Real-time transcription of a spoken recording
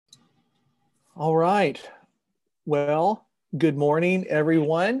All right. Well, good morning,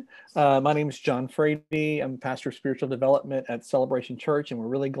 everyone. My name is John Frady. I'm Pastor of Spiritual Development at Celebration Church, and we're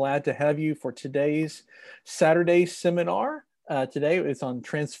really glad to have you for today's Saturday seminar. Today it's on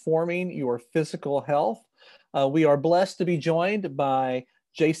transforming your physical health. We are blessed to be joined by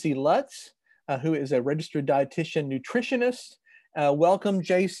Jacey Lutz, who is a registered dietitian nutritionist. Welcome,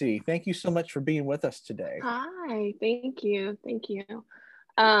 Jacey. Thank you so much for being with us today. Hi, thank you. Thank you.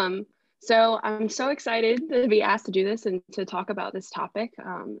 So I'm so excited to be asked to do this and to talk about this topic.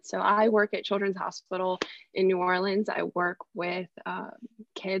 So I work at Children's Hospital in New Orleans. I work with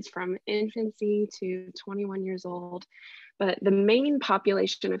kids from infancy to 21 years old. But the main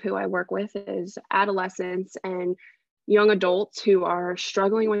population of who I work with is adolescents and young adults who are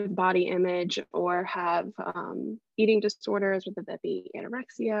struggling with body image or have eating disorders, whether that be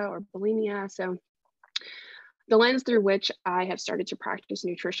anorexia or bulimia. So the lens through which I have started to practice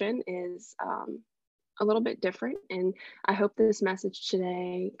nutrition is a little bit different. And I hope this message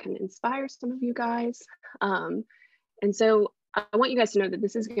today can inspire some of you guys. And so I want you guys to know that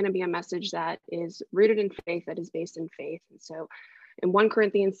this is going to be a message that is rooted in faith, that is based in faith. And so in 1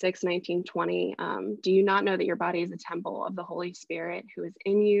 Corinthians 6, 19, 20, do you not know that your body is a temple of the Holy Spirit who is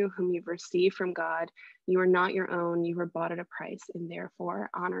in you, whom you've received from God? You are not your own. You were bought at a price, and therefore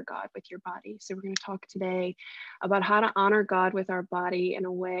honor God with your body. So we're going to talk today about how to honor God with our body in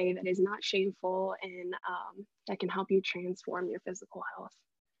a way that is not shameful and that can help you transform your physical health.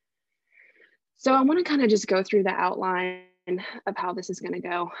 So I want to kind of just go through the outline of how this is going to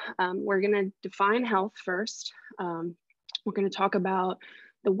go. We're going to define health first. We're going to talk about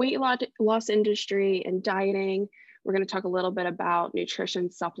the weight loss industry and dieting. We're going to talk a little bit about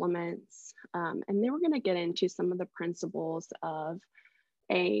nutrition supplements. And then we're going to get into some of the principles of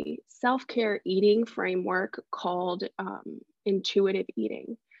a self-care eating framework called intuitive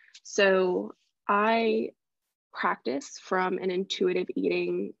eating. So I practice from an intuitive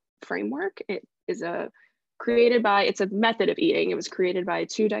eating framework. It is it's a method of eating. It was created by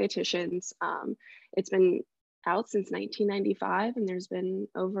 2 dietitians. It's been out since 1995, and there's been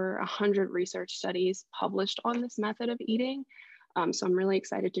over 100 research studies published on this method of eating. So I'm really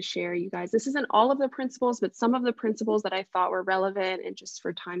excited to share you guys. This isn't all of the principles, but some of the principles that I thought were relevant, and just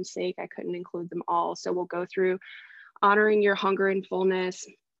for time's sake, I couldn't include them all. So we'll go through honoring your hunger and fullness,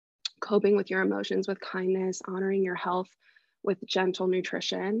 coping with your emotions with kindness, honoring your health with gentle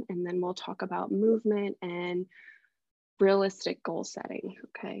nutrition, and then we'll talk about movement and realistic goal setting.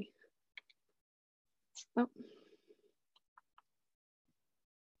 Okay. Oh.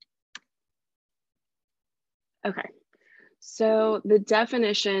 Okay, so the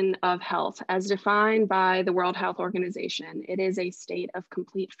definition of health as defined by the World Health Organization, it is a state of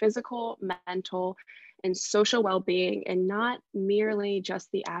complete physical, mental, and social well-being, and not merely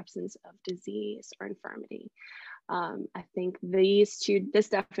just the absence of disease or infirmity. I think this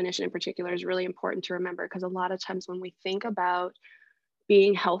definition in particular is really important to remember, because a lot of times when we think about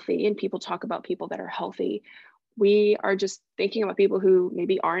being healthy and people talk about people that are healthy, we are just thinking about people who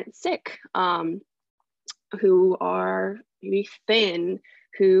maybe aren't sick, who are maybe thin,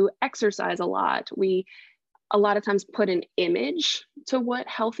 who exercise a lot. We a lot of times put an image to what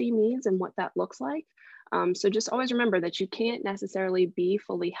healthy means and what that looks like. So just always remember that you can't necessarily be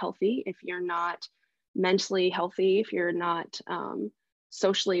fully healthy if you're not mentally healthy, if you're not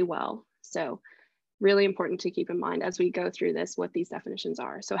socially well. So really important to keep in mind as we go through this, what these definitions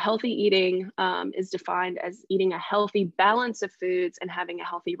are. So healthy eating is defined as eating a healthy balance of foods and having a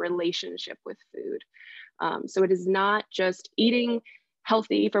healthy relationship with food. So it is not just eating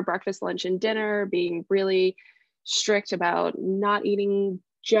healthy for breakfast, lunch, and dinner, being really strict about not eating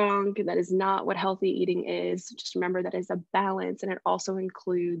junk. That is not what healthy eating is. Just remember that is a balance, and it also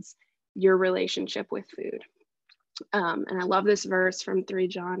includes your relationship with food. And I love this verse from 3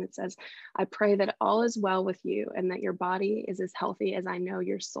 John. It says, I pray that all is well with you and that your body is as healthy as I know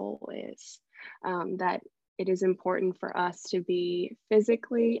your soul is. That it is important for us to be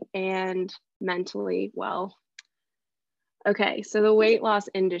physically and mentally well. Okay, so the weight loss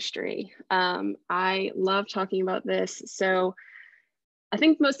industry. I love talking about this. So I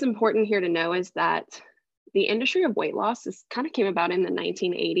think most important here to know is that the industry of weight loss kind of came about in the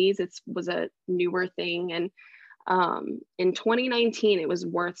 1980s. It was a newer thing. And in 2019, it was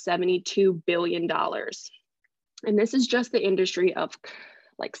worth $72 billion. And this is just the industry of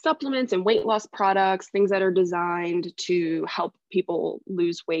like supplements and weight loss products, things that are designed to help people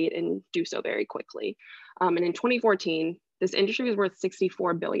lose weight and do so very quickly. And in 2014, this industry was worth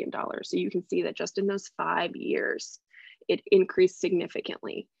 $64 billion. So you can see that just in those 5 years, it increased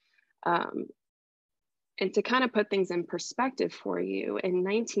significantly. And to kind of put things in perspective for you, in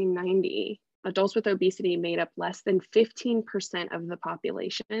 1990, adults with obesity made up less than 15% of the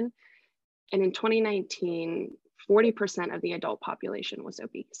population. And in 2019, 40% of the adult population was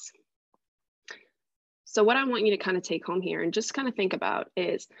obese. So what I want you to kind of take home here and just kind of think about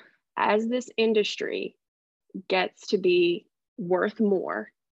is, as this industry gets to be worth more,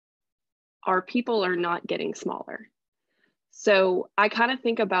 our people are not getting smaller. So I kind of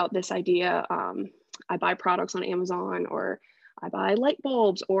think about this idea, I buy products on Amazon, or I buy light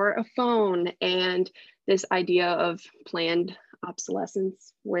bulbs or a phone, and this idea of planned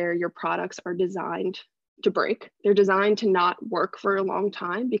obsolescence, where your products are designed to break. They're designed to not work for a long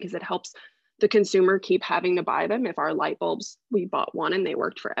time because it helps the consumer keep having to buy them. If our light bulbs, we bought one and they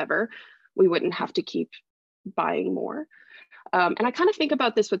worked forever, we wouldn't have to keep buying more. And I kind of think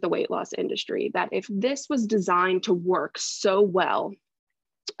about this with the weight loss industry, that if this was designed to work so well,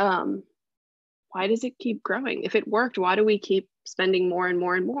 why does it keep growing? If it worked, why do we keep spending more and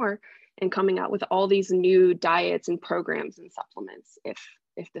more and more and coming out with all these new diets and programs and supplements if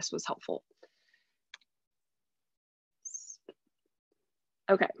this was helpful?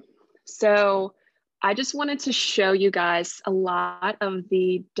 Okay, so I just wanted to show you guys a lot of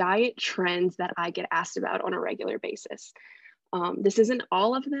the diet trends that I get asked about on a regular basis. This isn't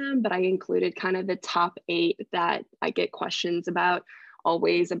all of them, but I included kind of the top 8 that I get questions about,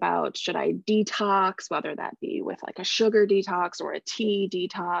 always about, should I detox, whether that be with like a sugar detox or a tea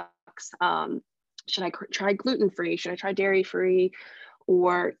detox? Should I try gluten-free? Should I try dairy-free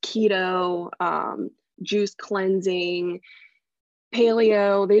or keto, juice cleansing,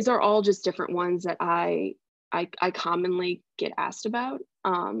 paleo? These are all just different ones that I commonly get asked about.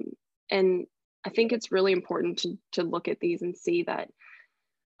 And I think it's really important to look at these and see that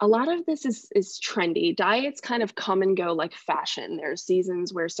a lot of this is trendy. Diets kind of come and go like fashion. There are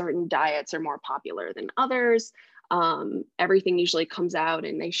seasons where certain diets are more popular than others. Everything usually comes out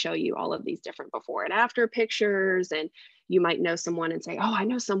and they show you all of these different before and after pictures. And you might know someone and say, oh, I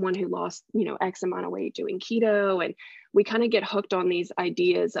know someone who lost, X amount of weight doing keto. And we kind of get hooked on these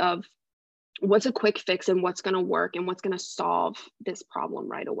ideas of what's a quick fix and what's going to work and what's going to solve this problem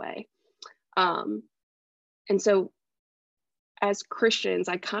right away. And so as Christians,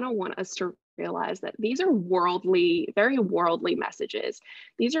 I kind of want us to realize that these are worldly, very worldly messages.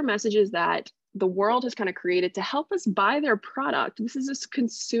 These are messages that the world has kind of created to help us buy their product. This is a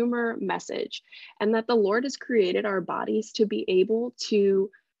consumer message, and that the Lord has created our bodies to be able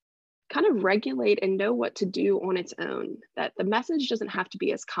to kind of regulate and know what to do on its own, that the message doesn't have to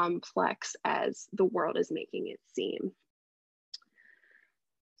be as complex as the world is making it seem.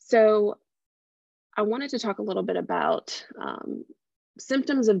 So I wanted to talk a little bit about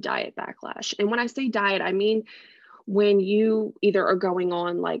symptoms of diet backlash. And when I say diet, I mean when you either are going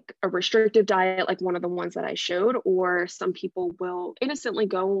on like a restrictive diet, like one of the ones that I showed, or some people will innocently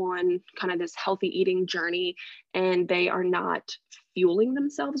go on kind of this healthy eating journey and they are not fueling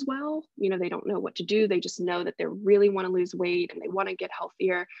themselves well. They don't know what to do. They just know that they really want to lose weight and they want to get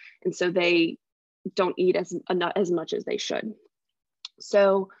healthier. And so they don't eat as much as they should.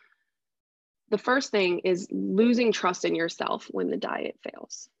 So the first thing is losing trust in yourself when the diet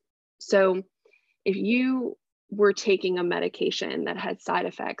fails. So if you were taking a medication that had side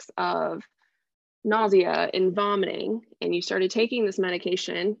effects of nausea and vomiting, and you started taking this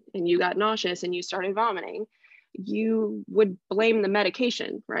medication and you got nauseous and you started vomiting, you would blame the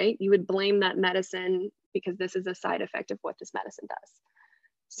medication, right? You would blame that medicine because this is a side effect of what this medicine does.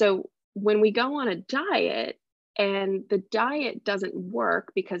 So when we go on a diet, and the diet doesn't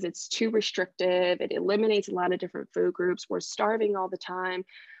work because it's too restrictive, it eliminates a lot of different food groups, we're starving all the time.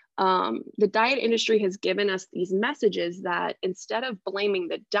 The diet industry has given us these messages that instead of blaming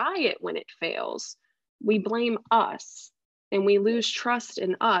the diet when it fails, we blame us and we lose trust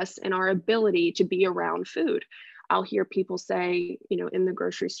in us and our ability to be around food. I'll hear people say, in the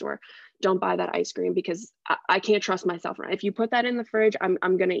grocery store, don't buy that ice cream because I can't trust myself. If you put that in the fridge, I'm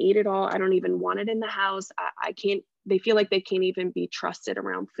going to eat it all. I don't even want it in the house. I can't, they feel like they can't even be trusted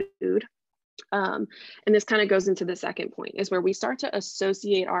around food. And this kind of goes into the second point, is where we start to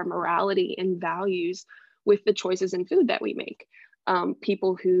associate our morality and values with the choices in food that we make.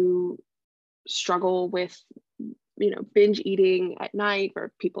 People who struggle with binge eating at night,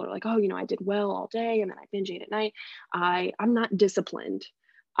 where people are like, oh, I did well all day and then I binge ate at night. I'm not disciplined.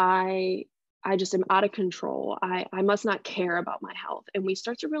 I just am out of control. I must not care about my health. And we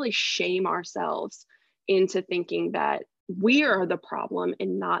start to really shame ourselves into thinking that we are the problem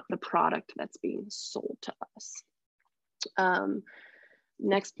and not the product that's being sold to us.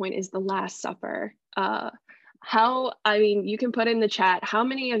 Next point is the Last Supper. I mean, you can put in the chat, how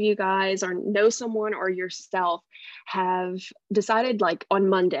many of you guys or know someone or yourself have decided like on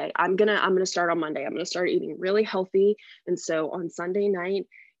Monday, I'm gonna start on Monday. I'm gonna start eating really healthy. And so on Sunday night,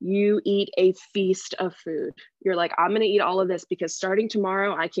 you eat a feast of food. You're like, I'm gonna eat all of this because starting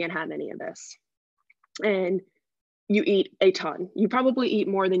tomorrow, I can't have any of this. And you eat a ton. You probably eat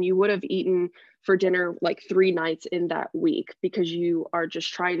more than you would have eaten for dinner like 3 nights in that week, because you are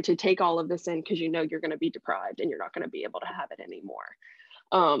just trying to take all of this in because you know you're going to be deprived and you're not going to be able to have it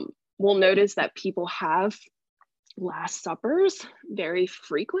anymore. We'll notice that people have Last Suppers very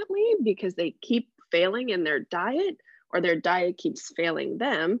frequently because they keep failing in their diet, or their diet keeps failing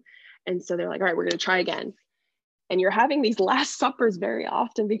them. And so they're like, all right, we're going to try again. And you're having these Last Suppers very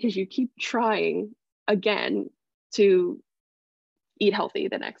often because you keep trying again to eat healthy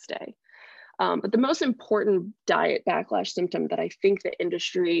the next day. But the most important diet backlash symptom that I think the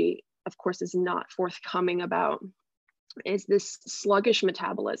industry, of course, is not forthcoming about is this sluggish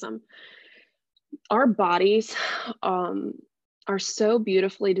metabolism. Our bodies are so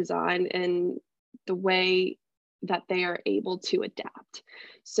beautifully designed in the way that they are able to adapt.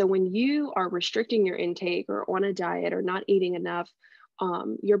 So when you are restricting your intake or on a diet or not eating enough,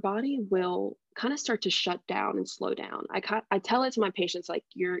 your body will kind of start to shut down and slow down. I tell it to my patients, like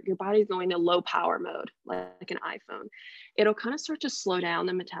your body's going to low power mode, like an iPhone. It'll kind of start to slow down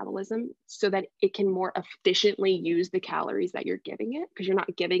the metabolism so that it can more efficiently use the calories that you're giving it, because you're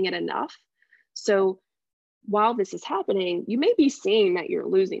not giving it enough. So while this is happening, you may be seeing that you're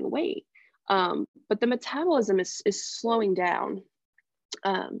losing weight, but the metabolism is slowing down.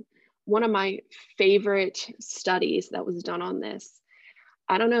 One of my favorite studies that was done on this,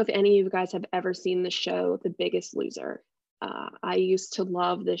 I don't know if any of you guys have ever seen the show, The Biggest Loser. I used to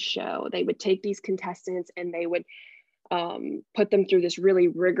love this show. They would take these contestants and they would put them through this really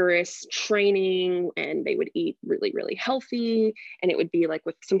rigorous training, and they would eat really, really healthy. And it would be like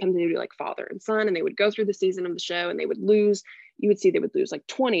sometimes they would do like father and son, and they would go through the season of the show and they would lose, you would see they would lose like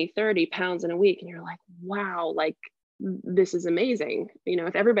 20, 30 pounds in a week. And you're like, wow, like this is amazing. You know,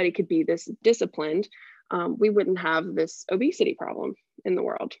 if everybody could be this disciplined, we wouldn't have this obesity problem in the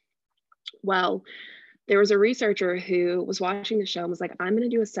world. Well, there was a researcher who was watching the show and was like, I'm going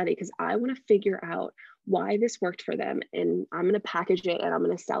to do a study because I want to figure out why this worked for them. And I'm going to package it and I'm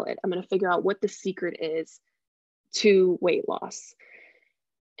going to sell it. I'm going to figure out what the secret is to weight loss.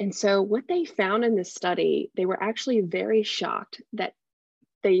 And so what they found in this study, they were actually very shocked that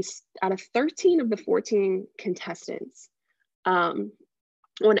out of 13 of the 14 contestants, on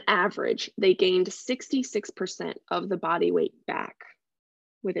average, they gained 66% of the body weight back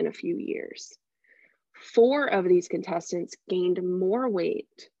within a few years. 4 of these contestants gained more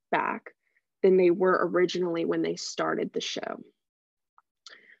weight back than they were originally when they started the show.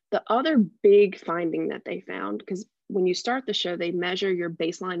 The other big finding that they found, because when you start the show, they measure your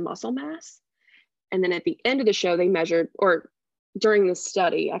baseline muscle mass. And then at the end of the show, they measured, or during the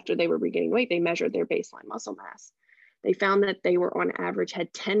study, after they were regaining weight, they measured their baseline muscle mass. They found that they were on average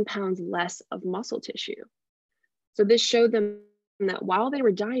had 10 pounds less of muscle tissue. So this showed them that while they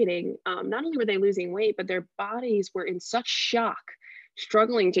were dieting, not only were they losing weight, but their bodies were in such shock,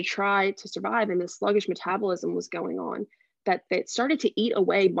 struggling to try to survive, and this sluggish metabolism was going on, that it started to eat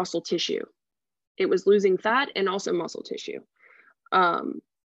away muscle tissue. It was losing fat and also muscle tissue.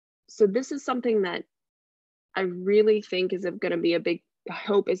 So this is something that I really think is going to be I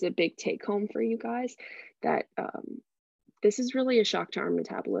hope is a big take home for you guys, that this is really a shock to our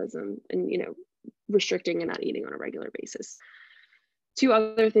metabolism, and, you know, restricting and not eating on a regular basis. 2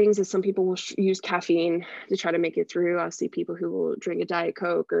 other things is some people will use caffeine to try to make it through. I'll see people who will drink a Diet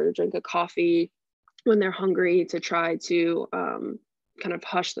Coke or drink a coffee when they're hungry to try to kind of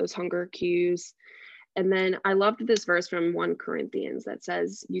hush those hunger cues. And then I loved this verse from 1 Corinthians that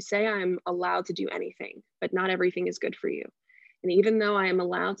says, you say I'm allowed to do anything, but not everything is good for you. And even though I am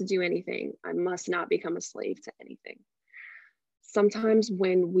allowed to do anything, I must not become a slave to anything. Sometimes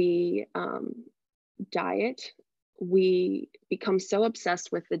when we diet, we become so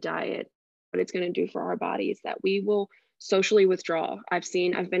obsessed with the diet, what it's going to do for our bodies, that we will socially withdraw. I've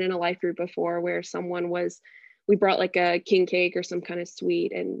been in a life group before where we brought like a king cake or some kind of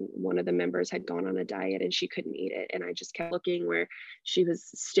sweet, and one of the members had gone on a diet and she couldn't eat it. And I just kept looking where she was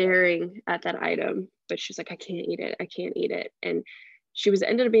staring at that item, but she's like, I can't eat it. I can't eat it. And she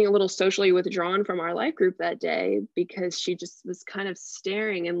ended up being a little socially withdrawn from our life group that day because she just was kind of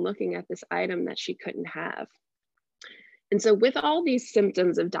staring and looking at this item that she couldn't have. And so with all these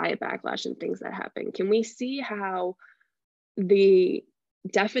symptoms of diet backlash and things that happen, can we see how the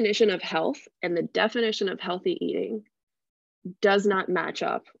definition of health and the definition of healthy eating does not match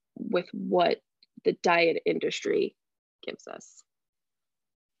up with what the diet industry gives us.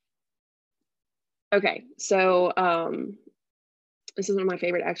 Okay, so this is one of my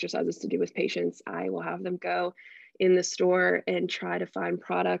favorite exercises to do with patients. I will have them go in the store and try to find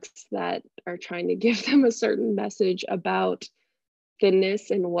products that are trying to give them a certain message about thinness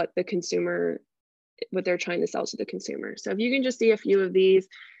and what they're trying to sell to the consumer. So if you can just see a few of these: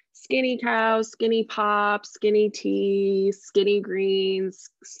 skinny cow, skinny pop, skinny tea, skinny greens,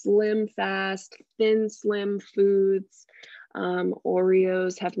 slim fast, thin slim foods.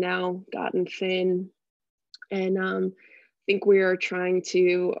 Oreos have now gotten thin, and I think we are trying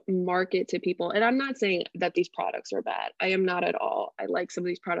to market to people. And I'm not saying that these products are bad. I am not at all. I like some of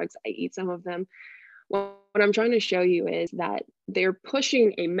these products. I eat some of them. What I'm trying to show you is that they're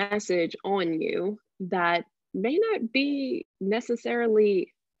pushing a message on you that may not be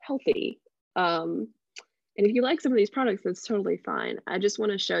necessarily healthy. And if you like some of these products, that's totally fine. I just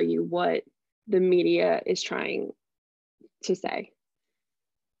want to show you what the media is trying to say.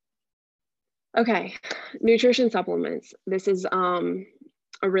 Okay, nutrition supplements. This is a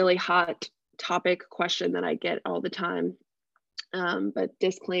really hot topic question that I get all the time. But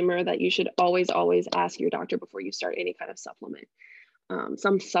disclaimer that you should always ask your doctor before you start any kind of supplement.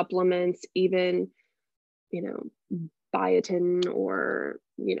 Some supplements, even, biotin or,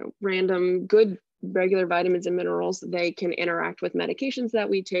 random good regular vitamins and minerals, they can interact with medications that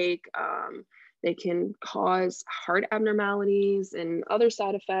we take. They can cause heart abnormalities and other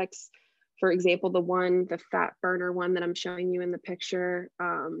side effects. For example, the fat burner one that I'm showing you in the picture,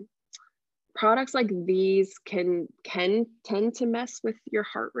 products like these can tend to mess with your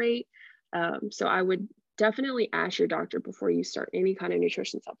heart rate. So I would definitely ask your doctor before you start any kind of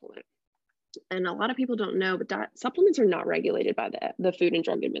nutrition supplement. And a lot of people don't know, but supplements are not regulated by the Food and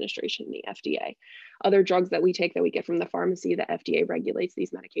Drug Administration, the FDA. Other drugs that we take that we get from the pharmacy, the FDA regulates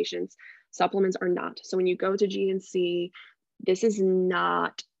these medications. Supplements are not. So when you go to GNC, this is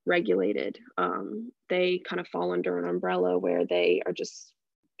not regulated. They kind of fall under an umbrella where you just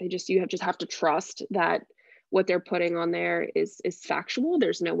have to trust that what they're putting on there is factual.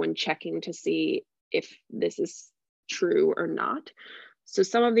 There's no one checking to see if this is true or not. So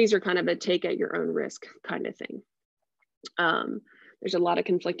some of these are kind of a take at your own risk kind of thing. There's a lot of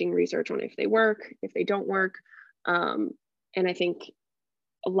conflicting research on if they work, if they don't work. And I think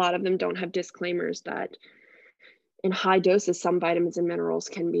a lot of them don't have disclaimers that in high doses, some vitamins and minerals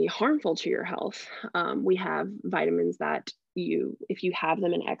can be harmful to your health. We have vitamins that if you have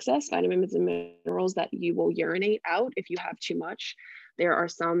them in excess, vitamins and minerals that you will urinate out if you have too much. There are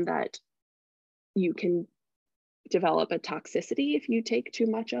some that you can develop a toxicity if you take too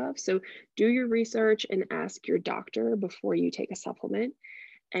much of. So do your research and ask your doctor before you take a supplement.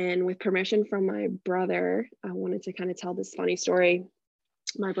 And with permission from my brother, I wanted to kind of tell this funny story.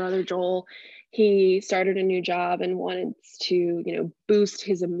 My brother Joel, he started a new job and wanted to, boost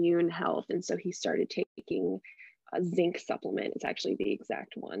his immune health. And so he started taking a zinc supplement. It's actually the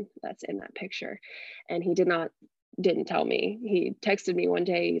exact one that's in that picture. And he didn't tell me. He texted me one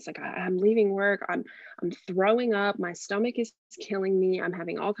day. He's like, I'm leaving work. I'm throwing up. My stomach is killing me. I'm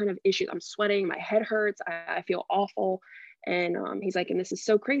having all kind of issues. I'm sweating. My head hurts. I feel awful. And he's like, and this is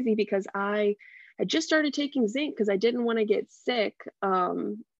so crazy because I just started taking zinc because I didn't want to get sick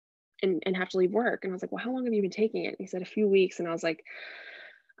and have to leave work. And I was like, well, how long have you been taking it? And he said a few weeks. And I was like,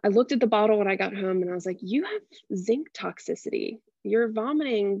 I looked at the bottle when I got home and I was like, you have zinc toxicity. You're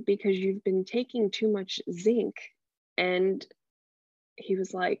vomiting because you've been taking too much zinc. And he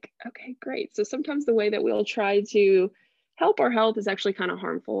was like, okay, great. So sometimes the way that we'll try to help our health is actually kind of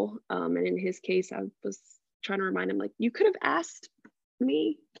harmful. And in his case, I was trying to remind him, like, you could have asked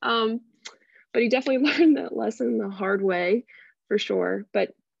me. But he definitely learned that lesson the hard way, for sure.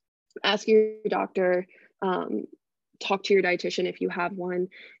 But ask your doctor, talk to your dietitian if you have one.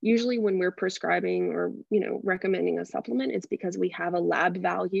 Usually when we're prescribing or recommending a supplement, it's because we have a lab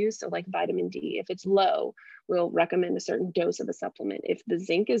value. So like vitamin D, if it's low, we'll recommend a certain dose of a supplement. If the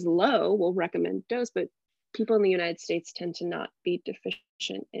zinc is low, we'll recommend dose. But people in the United States tend to not be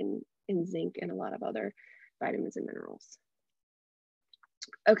deficient in zinc and a lot of other vitamins and minerals.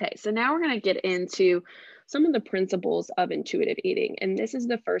 Okay, so now we're going to get into some of the principles of intuitive eating. And this is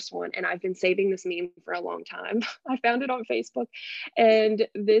the first one. And I've been saving this meme for a long time. I found it on Facebook. And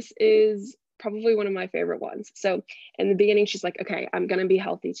this is probably one of my favorite ones. So in the beginning, she's like, okay, I'm going to be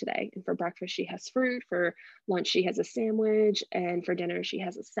healthy today. And for breakfast, she has fruit. For lunch, she has a sandwich. And for dinner, she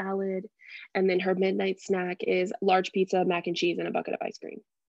has a salad. And then her midnight snack is large pizza, mac and cheese, and a bucket of ice cream.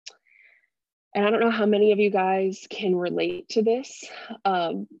 And I don't know how many of you guys can relate to this,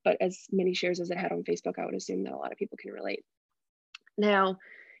 but as many shares as it had on Facebook, I would assume that a lot of people can relate. Now,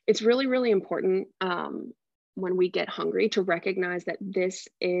 It's really, really important when we get hungry to recognize that this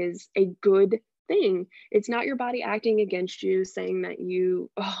is a good thing. It's not your body acting against you, saying that you,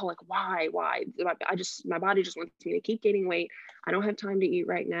 oh, like, why? My body just wants me to keep gaining weight. I don't have time to eat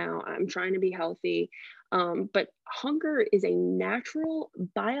right now. I'm trying to be healthy. But hunger is a natural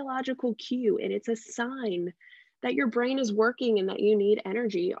biological cue, and it's a sign that your brain is working and that you need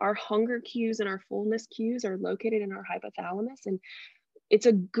energy. Our hunger cues and our fullness cues are located in our hypothalamus. And it's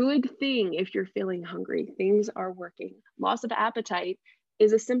a good thing if you're feeling hungry. Things are working. Loss of appetite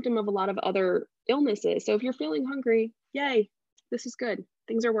is a symptom of a lot of other illnesses. So if you're feeling hungry, yay, this is good.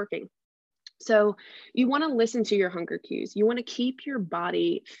 Things are working. So you want to listen to your hunger cues. You want to keep your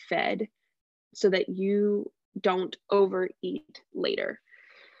body fed so that you don't overeat later.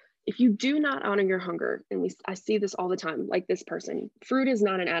 If you do not honor your hunger, and I see this all the time, like this person, fruit is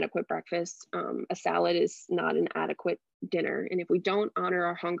not an adequate breakfast. A salad is not an adequate dinner. And if we don't honor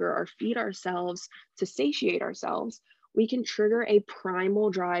our hunger or feed ourselves to satiate ourselves, we can trigger a primal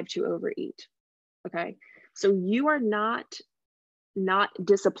drive to overeat. Okay. So you are not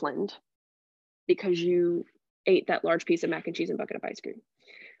disciplined because you ate that large piece of mac and cheese and bucket of ice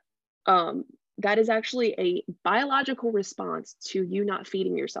cream. That is actually a biological response to you not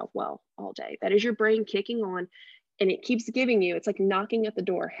feeding yourself well all day. That is your brain kicking on, and it keeps giving you, it's like knocking at the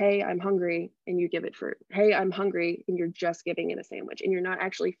door. Hey, I'm hungry, and you give it fruit. Hey, I'm hungry, and you're just giving it a sandwich, and you're not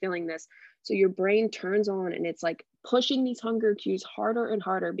actually feeling this. So your brain turns on, and it's like pushing these hunger cues harder and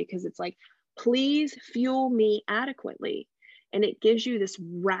harder because it's like, please fuel me adequately. And it gives you this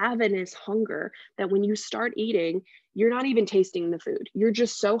ravenous hunger that when you start eating, you're not even tasting the food. You're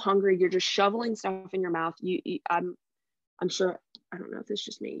just so hungry. You're just shoveling stuff in your mouth. I'm sure, I don't know if it's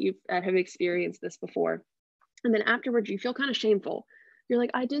just me, you have experienced this before. And then afterwards, you feel kind of shameful. You're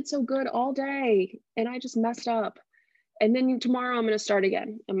like, I did so good all day and I just messed up. And then tomorrow I'm going to start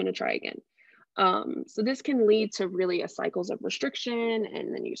again. I'm going to try again. So this can lead to really a cycles of restriction,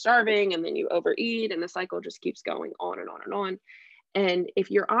 and then you starving, and then you overeat, and the cycle just keeps going on and on and on. And if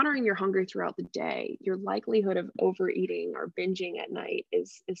you're honoring your hunger throughout the day, your likelihood of overeating or binging at night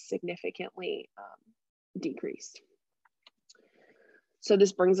is significantly decreased. So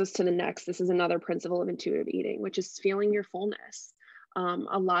this brings us to the next. This is another principle of intuitive eating, which is feeling your fullness.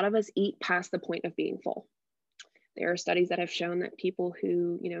 A lot of us eat past the point of being full. There are studies that have shown that people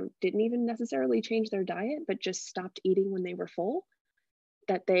who, didn't even necessarily change their diet, but just stopped eating when they were full,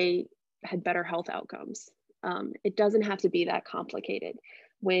 that they had better health outcomes. It doesn't have to be that complicated.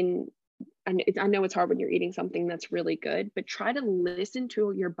 I know it's hard when you're eating something that's really good, but try to listen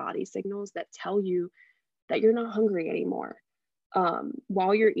to your body signals that tell you that you're not hungry anymore.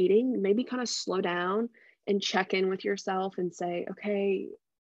 While you're eating, maybe kind of slow down and check in with yourself and say, okay,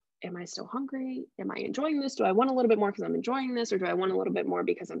 am I still hungry? Am I enjoying this? Do I want a little bit more because I'm enjoying this? Or do I want a little bit more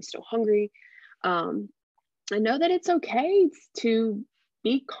because I'm still hungry? I know that it's okay to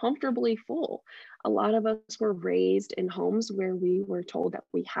be comfortably full. A lot of us were raised in homes where we were told that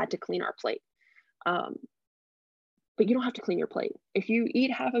we had to clean our plate. But you don't have to clean your plate. If you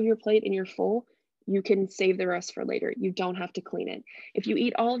eat half of your plate and you're full, you can save the rest for later. You don't have to clean it. If you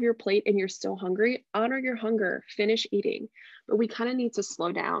eat all of your plate and you're still hungry, honor your hunger, finish eating. But we kind of need to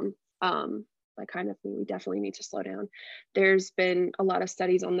slow down. By kind of mean, we definitely need to slow down. There's been a lot of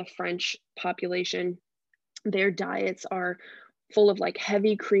studies on the French population. Their diets are full of like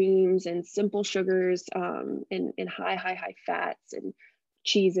heavy creams and simple sugars, and high fats and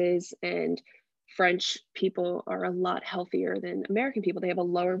cheeses. And French people are a lot healthier than American people. They have a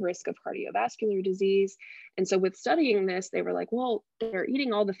lower risk of cardiovascular disease. And so with studying this, they were like, well, they're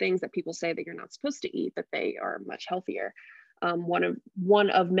eating all the things that people say that you're not supposed to eat, but they are much healthier. One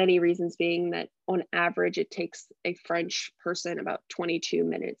of many reasons being that on average, it takes a French person about 22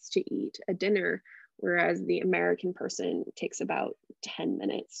 minutes to eat a dinner, whereas the American person takes about 10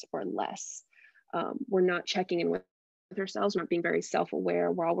 minutes or less. We're not checking in with ourselves. We're not being very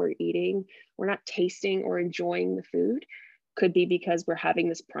self-aware while we're eating. We're not tasting or enjoying the food. Could be because we're having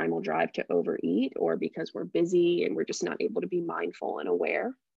this primal drive to overeat, or because we're busy and we're just not able to be mindful and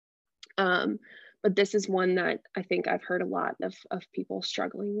aware. But this is one that I think I've heard a lot of people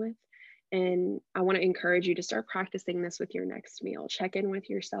struggling with. And I want to encourage you to start practicing this with your next meal. Check in with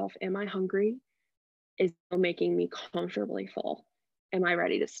yourself. Am I hungry? Is it making me comfortably full? Am I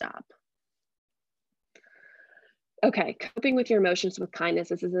ready to stop? Okay, coping with your emotions with kindness.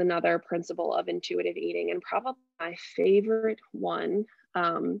 This is another principle of intuitive eating, and probably my favorite one.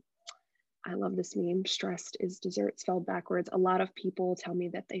 I love this meme, stressed is dessert spelled backwards. A lot of people tell me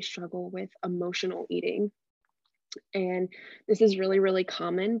that they struggle with emotional eating. And this is really, really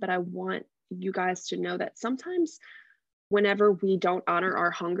common, but I want you guys to know that sometimes whenever we don't honor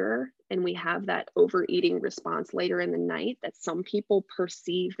our hunger and we have that overeating response later in the night, that some people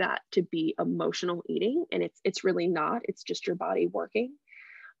perceive that to be emotional eating, and it's really not. It's just your body working.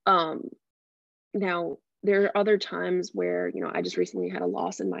 Now, there are other times where, you know, I just recently had a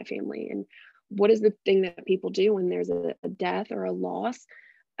loss in my family, and what is the thing that people do when there's a death or a loss?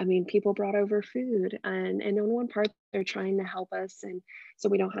 I mean, people brought over food, and on one part they're trying to help us, and so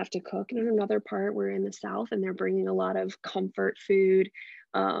we don't have to cook. And on another part, we're in the South, and they're bringing a lot of comfort food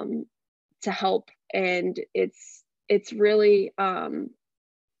to help. And it's really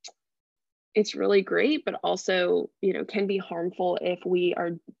great, but also, you know, can be harmful if we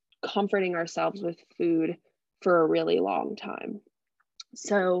are comforting ourselves with food for a really long time.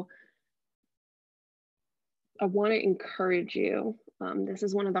 So I want to encourage you, this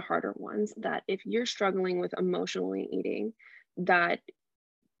is one of the harder ones, that if you're struggling with emotionally eating, that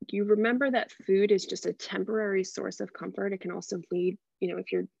you remember that food is just a temporary source of comfort. It can also lead, you know,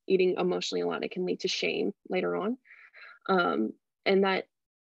 if you're eating emotionally a lot, it can lead to shame later on. And that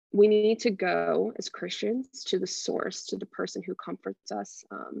we need to go as Christians to the source, to the person who comforts us,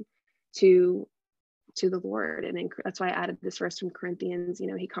 to the Lord. And that's why I added this verse from Corinthians. You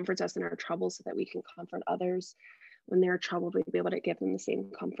know, he comforts us in our troubles so that we can comfort others when they're troubled. We'll be able to give them the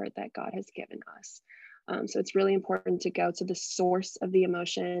same comfort that God has given us. So it's really important to go to the source of the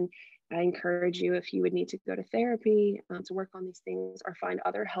emotion. I encourage you, if you would need to go to therapy to work on these things, or find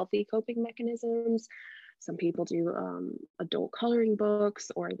other healthy coping mechanisms. Some people do adult coloring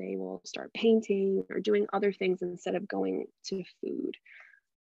books, or they will start painting or doing other things instead of going to food.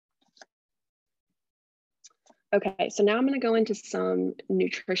 Okay, so now I'm going to go into some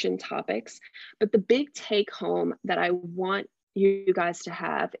nutrition topics, but the big take home that I want you guys to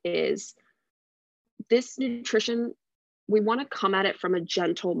have is this nutrition, we want to come at it from a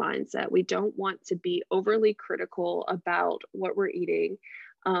gentle mindset. We don't want to be overly critical about what we're eating.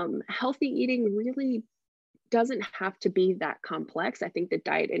 Healthy eating really doesn't have to be that complex. I think the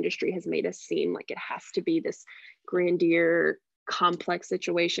diet industry has made us seem like it has to be this grandeur, complex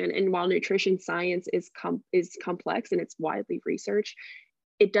situation. And while nutrition science is complex and it's widely researched,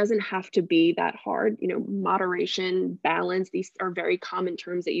 it doesn't have to be that hard. You know, moderation, balance, these are very common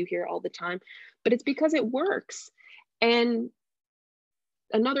terms that you hear all the time, but it's because it works. And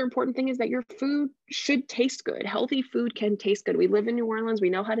another important thing is that your food should taste good. Healthy food can taste good. We live in New Orleans. We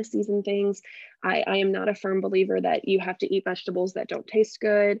know how to season things. I am not a firm believer that you have to eat vegetables that don't taste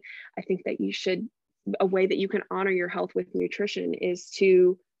good. I think that you should, a way that you can honor your health with nutrition is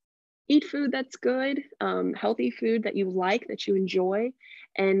to eat food that's good, healthy food that you like, that you enjoy,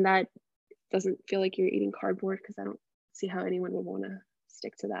 and that doesn't feel like you're eating cardboard, because I don't see how anyone would want to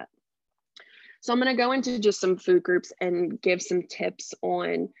stick to that. So I'm going to go into just some food groups and give some tips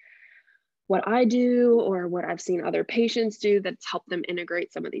on what I do or what I've seen other patients do that's helped them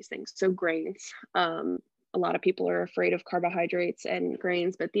integrate some of these things. So grains, a lot of people are afraid of carbohydrates and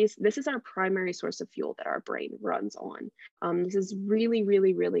grains, but this is our primary source of fuel that our brain runs on. This is really,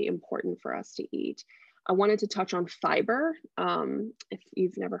 really, really important for us to eat. I wanted to touch on fiber. If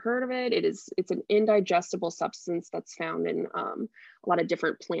you've never heard of it, it's an indigestible substance that's found in a lot of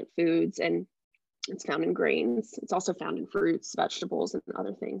different plant foods, and it's found in grains. It's also found in fruits, vegetables, and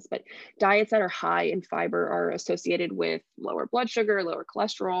other things. But diets that are high in fiber are associated with lower blood sugar, lower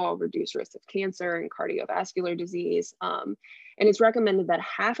cholesterol, reduced risk of cancer and cardiovascular disease. And it's recommended that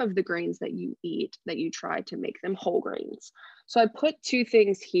half of the grains that you eat, that you try to make them whole grains. So I put two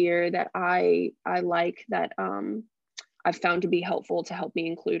things here that I like, that I've found to be helpful to help me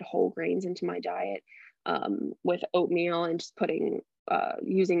include whole grains into my diet, with oatmeal, and just putting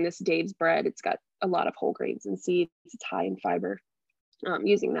using this Dave's bread. It's got a lot of whole grains and seeds. It's high in fiber.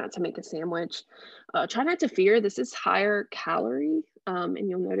 Using that to make a sandwich. Try not to fear, this is higher calorie, and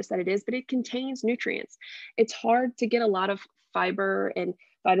you'll notice that it is, but it contains nutrients. It's hard to get a lot of fiber and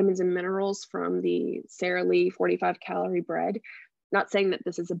vitamins and minerals from the Sara Lee 45 calorie bread. Not saying that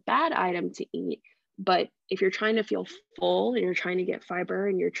this is a bad item to eat, but if you're trying to feel full and you're trying to get fiber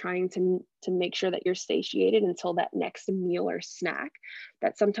and you're trying to make sure that you're satiated until that next meal or snack,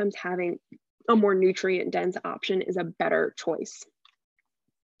 that sometimes having a more nutrient dense option is a better choice.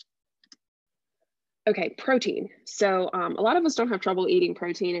 Okay, protein. So a lot of us don't have trouble eating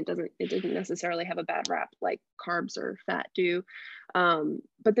protein. It doesn't necessarily have a bad rap like carbs or fat do.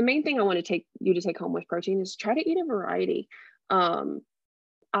 But the main thing I want to you to take home with protein is try to eat a variety.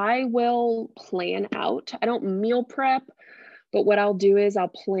 I will plan out. I don't meal prep, but what I'll do is I'll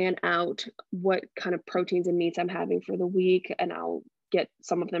plan out what kind of proteins and meats I'm having for the week, and I'll get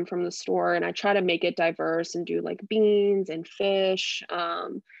some of them from the store, and I try to make it diverse and do like beans and fish,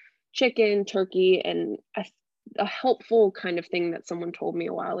 chicken, turkey, and a helpful kind of thing that someone told me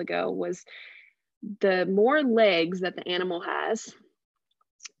a while ago was the more legs that the animal has,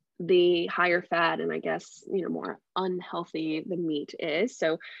 the higher fat and I guess, more unhealthy the meat is.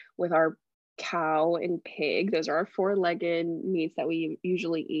 So with our cow and pig, those are our four-legged meats that we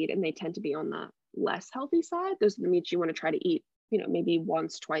usually eat, and they tend to be on the less healthy side. Those are the meats you want to try to eat, maybe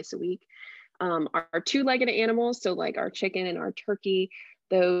once, twice a week. Our two-legged animals, so like our chicken and our turkey,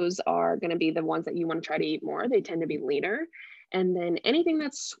 those are going to be the ones that you want to try to eat more. They tend to be leaner. And then anything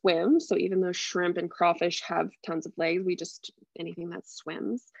that swims, so even though shrimp and crawfish have tons of legs, anything that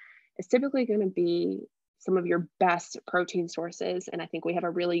swims is typically going to be some of your best protein sources. And I think we have a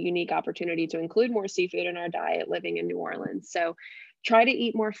really unique opportunity to include more seafood in our diet living in New Orleans. So try to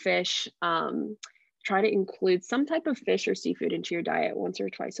eat more fish. Try to include some type of fish or seafood into your diet once or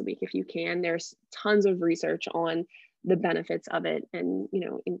twice a week if you can. There's tons of research on the benefits of it, and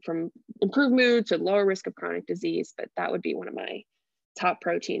from improved mood to lower risk of chronic disease, but that would be one of my top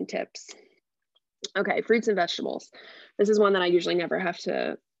protein tips. Okay, fruits and vegetables. This is one that I usually never have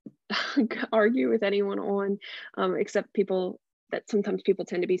to argue with anyone on, except that sometimes people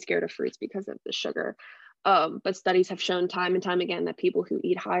tend to be scared of fruits because of the sugar. But studies have shown time and time again that people who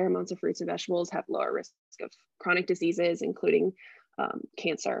eat higher amounts of fruits and vegetables have lower risk of chronic diseases, including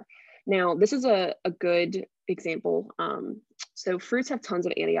cancer. Now, this is a good example. So fruits have tons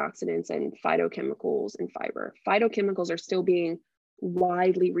of antioxidants and phytochemicals and fiber. Phytochemicals are still being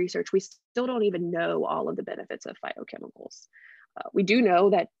widely researched. We still don't even know all of the benefits of phytochemicals. We do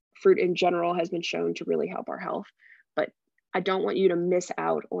know that fruit in general has been shown to really help our health, but I don't want you to miss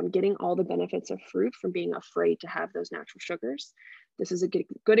out on getting all the benefits of fruit from being afraid to have those natural sugars. This is a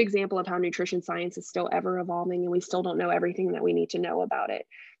good example of how nutrition science is still ever evolving, and we still don't know everything that we need to know about it.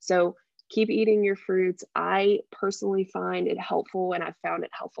 So keep eating your fruits. I personally find it helpful, and I've found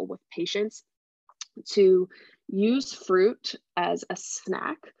it helpful with patients, to use fruit as a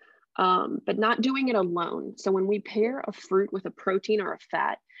snack, but not doing it alone. So when we pair a fruit with a protein or a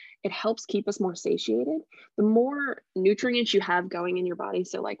fat, it helps keep us more satiated. The more nutrients you have going in your body,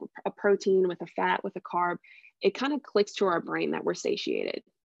 so like a protein with a fat with a carb, it kind of clicks to our brain that we're satiated.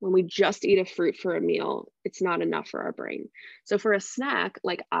 When we just eat a fruit for a meal, it's not enough for our brain. So for a snack,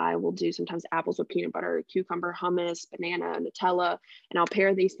 like I will do sometimes apples with peanut butter, cucumber, hummus, banana, Nutella, and I'll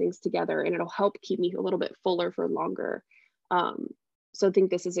pair these things together, and it'll help keep me a little bit fuller for longer. So I think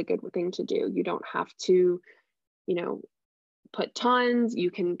this is a good thing to do. You don't have to, put tons. You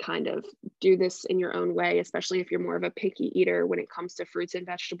can kind of do this in your own way, especially if you're more of a picky eater when it comes to fruits and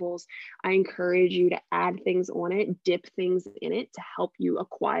vegetables. I encourage you to add things on it, dip things in it to help you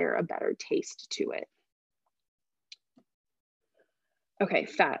acquire a better taste to it. Okay,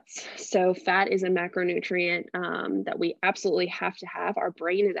 fats. So fat is a macronutrient that we absolutely have to have. Our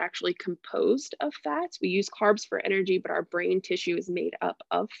brain is actually composed of fats. We use carbs for energy, but our brain tissue is made up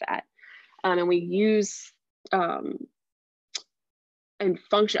of fat. And we use our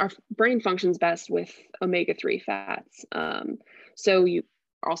brain functions best with omega-3 fats. So you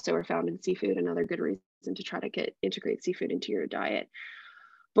also are found in seafood, another good reason to try to integrate seafood into your diet.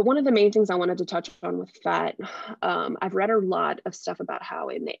 But one of the main things I wanted to touch on with fat, I've read a lot of stuff about how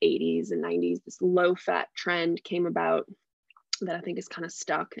in the 80s and 90s, this low fat trend came about that I think is kind of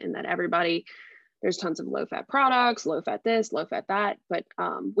stuck, and that there's tons of low fat products, low fat this, low fat that, but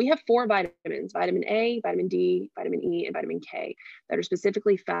we have 4 vitamins, vitamin A, vitamin D, vitamin E, and vitamin K, that are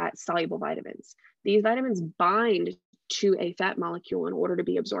specifically fat soluble vitamins. These vitamins bind to a fat molecule in order to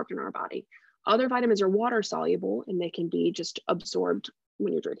be absorbed in our body. Other vitamins are water soluble, and they can be just absorbed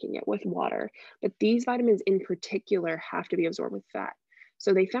when you're drinking it with water. But these vitamins in particular have to be absorbed with fat.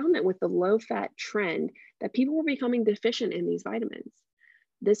 So they found that with the low fat trend, that people were becoming deficient in these vitamins.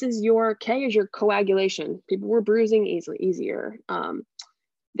 This is K is your coagulation. People were bruising easier.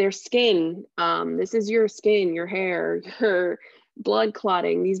 Their skin, this is your skin, your hair, your blood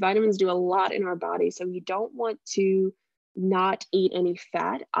clotting. These vitamins do a lot in our body. So you don't want to not eat any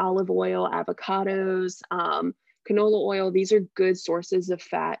fat. Olive oil, avocados, canola oil, these are good sources of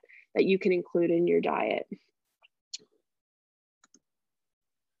fat that you can include in your diet.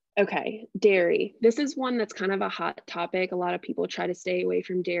 Okay, dairy. This is one that's kind of a hot topic. A lot of people try to stay away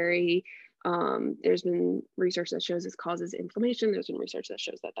from dairy. There's been research that shows this causes inflammation. There's been research that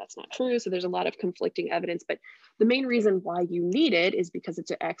shows that that's not true. So there's a lot of conflicting evidence, but the main reason why you need it is because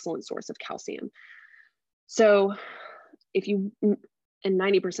it's an excellent source of calcium. So and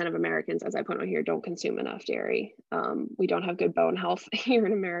 90% of Americans, as I put on here, don't consume enough dairy. We don't have good bone health here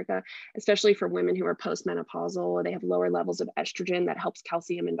in America, especially for women who are postmenopausal. They have lower levels of estrogen that helps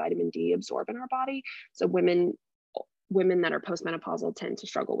calcium and vitamin D absorb in our body. So women women that are postmenopausal tend to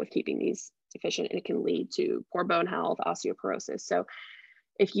struggle with keeping these deficient, and it can lead to poor bone health, osteoporosis. So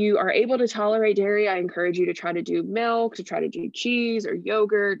if you are able to tolerate dairy, I encourage you to try to do milk, to try to do cheese or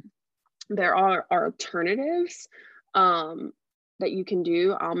yogurt. There are alternatives that you can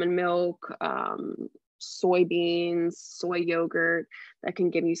do, almond milk, soybeans, soy yogurt, that can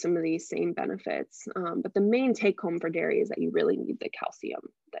give you some of these same benefits. But the main take home for dairy is that you really need the calcium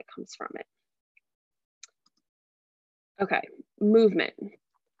that comes from it. Okay, movement.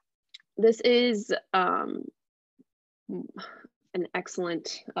 This is an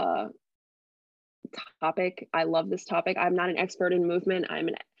excellent topic. I love this topic. I'm not an expert in movement.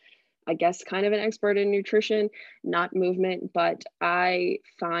 I guess kind of an expert in nutrition, not movement, but I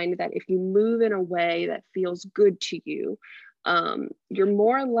find that if you move in a way that feels good to you, you're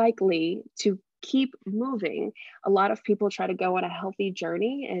more likely to keep moving. A lot of people try to go on a healthy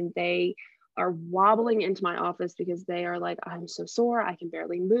journey and they are wobbling into my office because they are like, I'm so sore, I can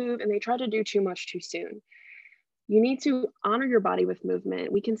barely move, and they try to do too much too soon. You need to honor your body with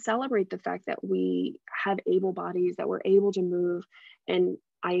movement. We can celebrate the fact that we have able bodies, that we're able to move, and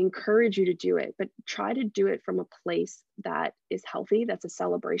I encourage you to do it, but try to do it from a place that is healthy, that's a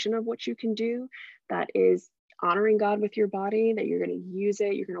celebration of what you can do, that is honoring God with your body, that you're going to use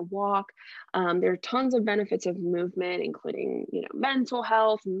it, you're going to walk. There are tons of benefits of movement, including, you know, mental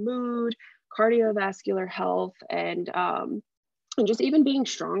health, mood, cardiovascular health, and just even being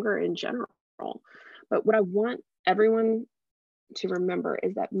stronger in general. But what I want everyone to remember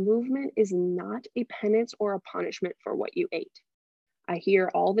is that movement is not a penance or a punishment for what you ate. I hear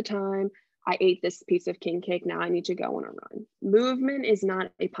all the time, I ate this piece of king cake, now I need to go on a run. Movement is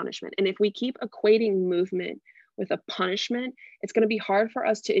not a punishment. And if we keep equating movement with a punishment, it's going to be hard for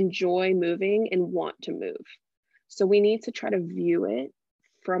us to enjoy moving and want to move. So we need to try to view it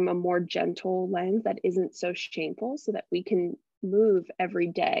from a more gentle lens that isn't so shameful, so that we can move every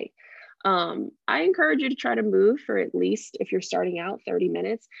day. I encourage you to try to move for at least, if you're starting out, 30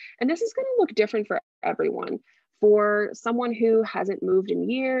 minutes. And this is going to look different for everyone. For someone who hasn't moved in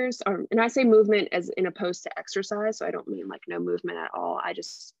years, and I say movement as in opposed to exercise, so I don't mean like no movement at all. I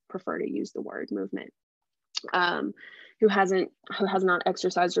just prefer to use the word movement. Who has not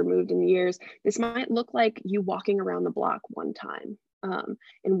exercised or moved in years, this might look like you walking around the block one time,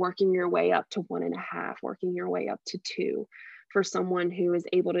 and working your way up to 1.5, working your way up to 2. For someone who is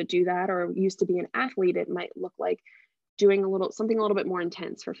able to do that or used to be an athlete, it might look like doing something a little bit more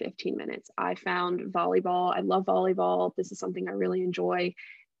intense for 15 minutes. I found volleyball. I love volleyball. This is something I really enjoy.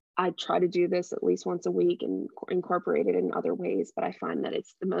 I try to do this at least once a week and incorporate it in other ways, but I find that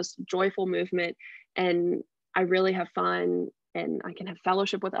it's the most joyful movement, and I really have fun, and I can have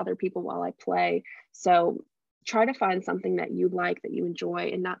fellowship with other people while I play. So try to find something that you like, that you enjoy,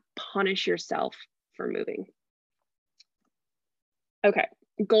 and not punish yourself for moving. Okay,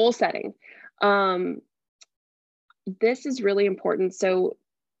 goal setting. This is really important. So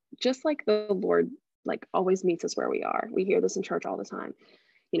just like the Lord like always meets us where we are. We hear this in church all the time.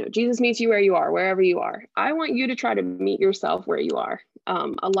 You know, Jesus meets you where you are, wherever you are. I want you to try to meet yourself where you are.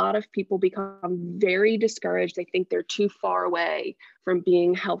 A lot of people become very discouraged. They think they're too far away from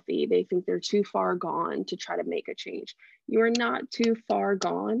being healthy. They think they're too far gone to try to make a change. You are not too far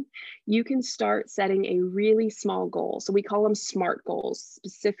gone. You can start setting a really small goal. So we call them SMART goals: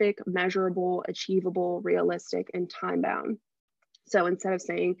 specific, measurable, achievable, realistic, and time bound. So instead of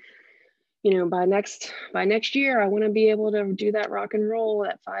saying, you know, by next year, I want to be able to do that rock and roll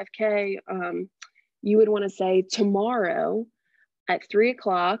at 5K. You would want to say, tomorrow at 3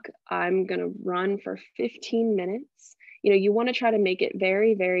 o'clock, I'm going to run for 15 minutes. You know, you want to try to make it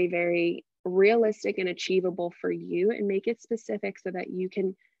very, very, very realistic and achievable for you, and make it specific so that you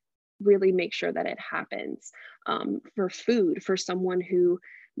can really make sure that it happens. For food, for someone who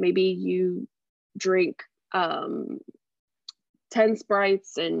maybe you drink 10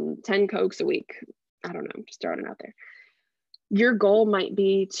 Sprites and 10 Cokes a week. I don't know, just throwing it out there. Your goal might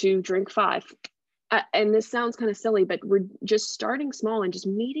be to drink 5. And this sounds kind of silly, but we're just starting small and just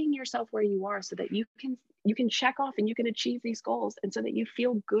meeting yourself where you are, so that you can check off and you can achieve these goals, and so that you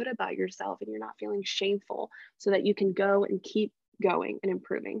feel good about yourself and you're not feeling shameful, so that you can go and keep going and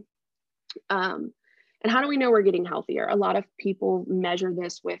improving. And how do we know we're getting healthier? A lot of people measure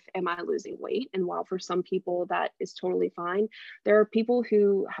this with, am I losing weight? And while for some people that is totally fine, there are people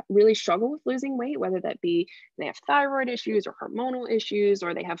who really struggle with losing weight, whether that be they have thyroid issues or hormonal issues,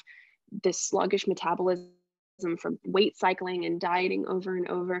 or they have this sluggish metabolism from weight cycling and dieting over and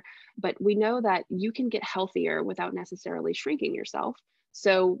over. But we know that you can get healthier without necessarily shrinking yourself.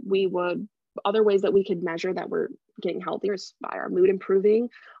 So other ways that we could measure that we're getting healthier is by our mood improving.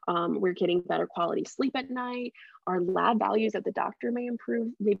 We're getting better quality sleep at night. Our lab values at the doctor may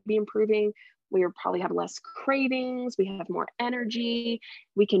be improving. We're probably have less cravings. We have more energy.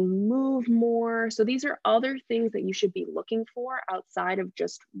 We can move more. So these are other things that you should be looking for outside of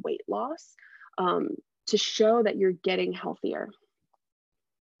just weight loss, to show that you're getting healthier.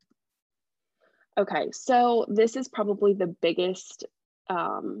 Okay, so this is probably the biggest,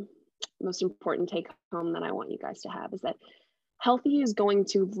 most important take home that I want you guys to have, is that healthy is going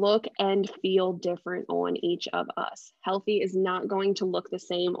to look and feel different on each of us. Healthy is not going to look the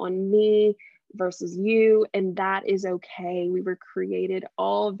same on me versus you, and that is okay. We were created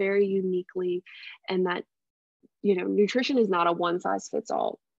all very uniquely, and that, you know, nutrition is not a one size fits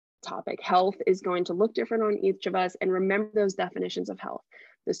all topic. Health is going to look different on each of us, and remember those definitions of health: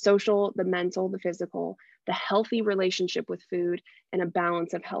 the social, the mental, the physical, the healthy relationship with food, and a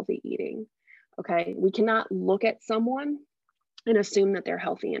balance of healthy eating. Okay, we cannot look at someone and assume that they're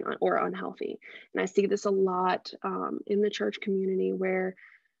healthy or unhealthy. And I see this a lot in the church community, where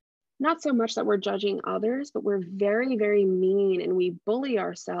not so much that we're judging others, but we're very, very mean, and we bully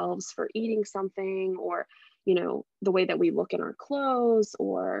ourselves for eating something, or, you know, the way that we look in our clothes,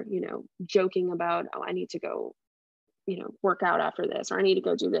 or, you know, joking about, oh, I need to go, you know, work out after this, or I need to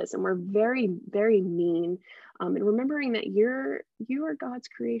go do this. And we're very, very mean. And remembering that you are God's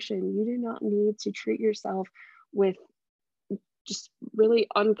creation. You do not need to treat yourself with just really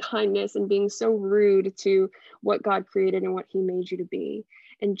unkindness and being so rude to what God created and what he made you to be.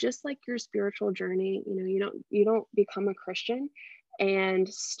 And just like your spiritual journey, you know, you don't become a Christian and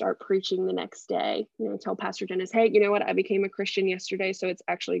start preaching the next day, you know, tell Pastor Dennis, hey, you know what, I became a Christian yesterday, so it's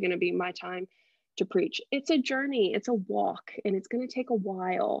actually going to be my time to preach. It's a journey, it's a walk, and it's going to take a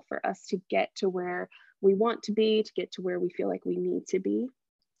while for us to get to where we want to be, to get to where we feel like we need to be.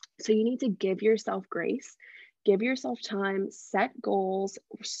 So you need to give yourself grace, give yourself time, set goals,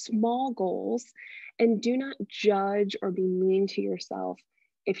 small goals, and do not judge or be mean to yourself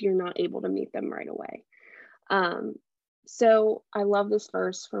if you're not able to meet them right away. So I love this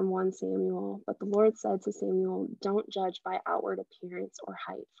verse from 1 Samuel, but the Lord said to Samuel, don't judge by outward appearance or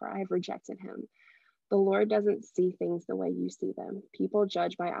height, for I have rejected him. The Lord doesn't see things the way you see them. People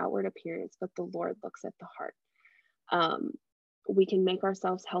judge by outward appearance, but the Lord looks at the heart. We can make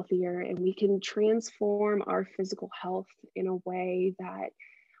ourselves healthier, and we can transform our physical health in a way that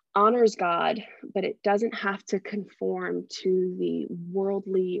honors God, but it doesn't have to conform to the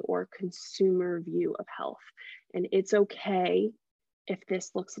worldly or consumer view of health. And it's okay if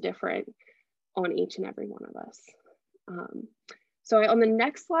this looks different on each and every one of us. So on the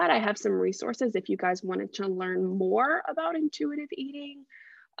next slide, I have some resources if you guys wanted to learn more about intuitive eating.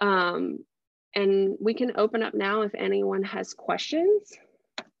 And we can open up now if anyone has questions.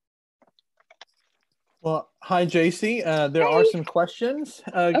 Well, hi, Jacey. There Hey. are some questions.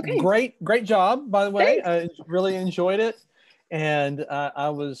 Okay. Great job, by the way. Thanks. I really enjoyed it. And I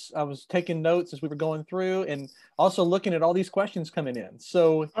was taking notes as we were going through, and also looking at all these questions coming in.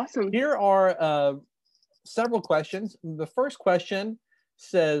 So Awesome. here are several questions. The first question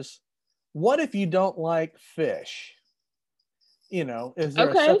says, what if you don't like fish? You know, is there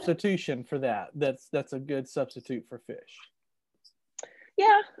a substitution for that? That's a good substitute for fish.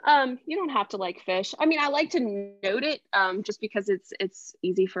 Yeah, you don't have to like fish. I mean, I like to note it just because it's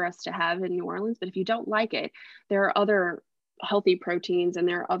easy for us to have in New Orleans, but if you don't like it, there are other healthy proteins, and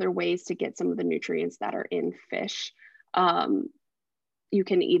there are other ways to get some of the nutrients that are in fish. You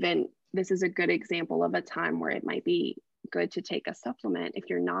can even, this is a good example of a time where it might be good to take a supplement. If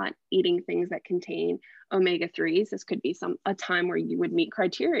you're not eating things that contain omega-3s, this could be a time where you would meet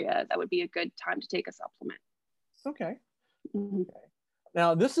criteria. That would be a good time to take a supplement. Okay. Mm-hmm. Okay.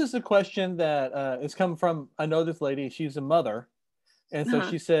 Now, this is a question that has come from, I know this lady, she's a mother. And so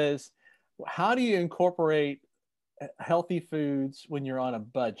she says, how do you incorporate healthy foods when you're on a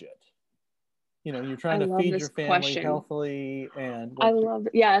budget? You know, you're trying to feed your family healthily. And I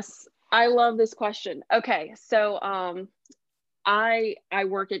love this question. Okay. So I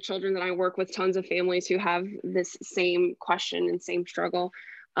work at Children, and I work with tons of families who have this same question and same struggle.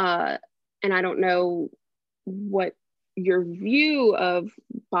 And I don't know what your view of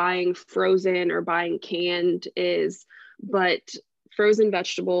buying frozen or buying canned is, but frozen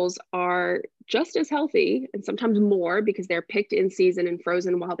vegetables are just as healthy, and sometimes more, because they're picked in season and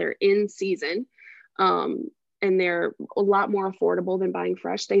frozen while they're in season. And they're a lot more affordable than buying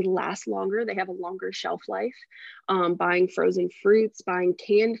fresh. They last longer. They have a longer shelf life. Buying frozen fruits, buying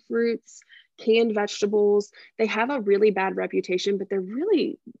canned fruits, canned vegetables, they have a really bad reputation, but they're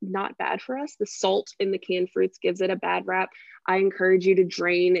really not bad for us. The salt in the canned fruits gives it a bad rap. I encourage you to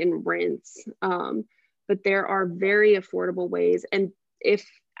drain and rinse. But but there are very affordable ways. And if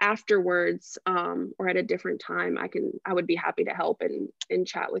afterwards or at a different time, I would be happy to help and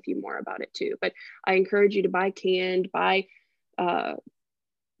chat with you more about it too. But I encourage you to buy canned, buy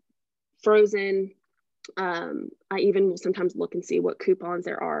frozen. I even will sometimes look and see what coupons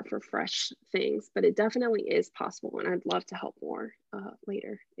there are for fresh things, but it definitely is possible, and I'd love to help more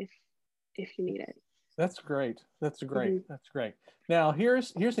later if you need it. That's great. That's great. Mm-hmm. That's great. Now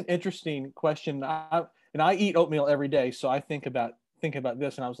here's an interesting question. I eat oatmeal every day, so I think about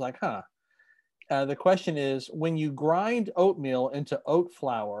this, and I was like, the question is, when you grind oatmeal into oat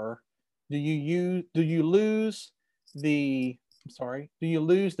flour, do you lose the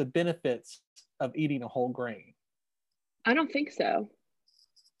benefits of eating a whole grain? I don't think so.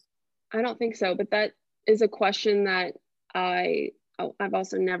 But that is a question that I've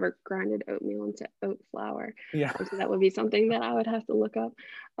also never grinded oatmeal into oat flour. Yeah. So that would be something that I would have to look up.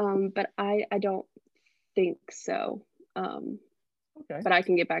 But I don't think so. Okay. But I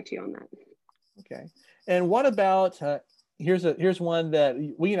can get back to you on that. Okay. And what about, here's one that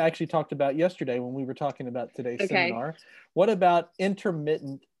we actually talked about yesterday when we were talking about today's seminar. What about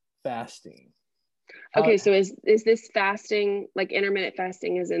intermittent fasting? Okay, so is this fasting, like intermittent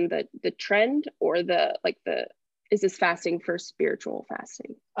fasting is in the trend, or is this fasting for spiritual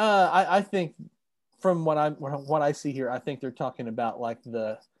fasting? I think from what I see here, I think they're talking about like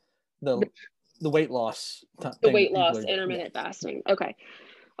the weight loss. The weight loss intermittent fasting. Okay.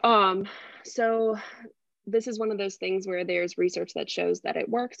 So this is one of those things where there's research that shows that it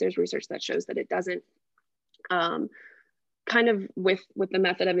works. There's research that shows that it doesn't. Kind of with the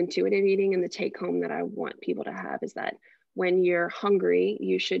method of intuitive eating, and the take home that I want people to have is that when you're hungry,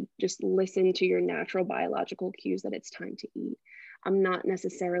 you should just listen to your natural biological cues that it's time to eat. I'm not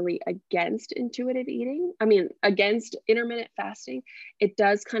necessarily against intuitive eating. I mean, against intermittent fasting. It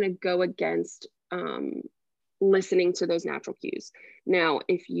does kind of go against listening to those natural cues. Now,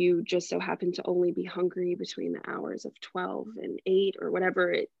 if you just so happen to only be hungry between the hours of 12 and 8 or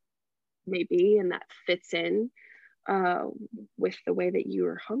whatever it may be, and that fits in with the way that you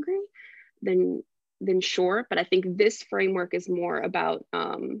are hungry, then sure. But I think this framework is more about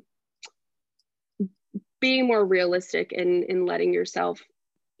being more realistic and letting yourself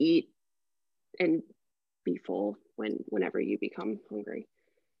eat and be full whenever you become hungry.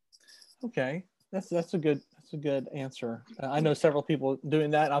 Okay, that's a good answer. I know several people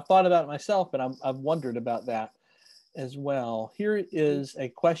doing that. I've thought about it myself, but I've wondered about that as well. Here is a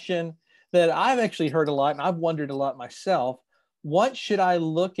question that I've actually heard a lot, and I've wondered a lot myself. What should I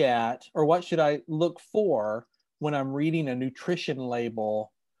look at, or what should I look for when I'm reading a nutrition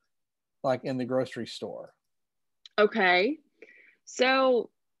label, like in the grocery store? Okay, so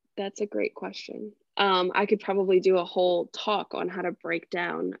that's a great question. I could probably do a whole talk on how to break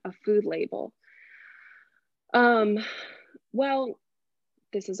down a food label. Well,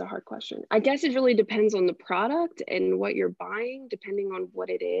 this is a hard question. I guess it really depends on the product and what you're buying, depending on what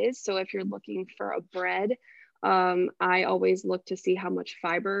it is. So if you're looking for a bread, I always look to see how much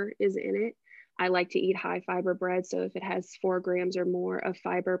fiber is in it. I like to eat high fiber bread. So if it has 4 grams or more of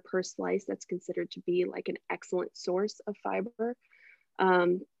fiber per slice, that's considered to be like an excellent source of fiber.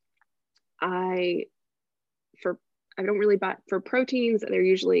 I don't really buy for proteins. They're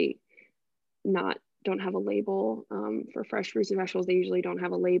usually don't have a label. For fresh fruits and vegetables, they usually don't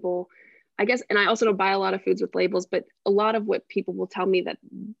have a label, I guess. And I also don't buy a lot of foods with labels, but a lot of what people will tell me that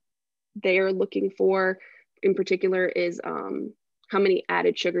they're looking for in particular is how many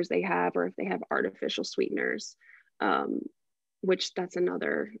added sugars they have, or if they have artificial sweeteners, which that's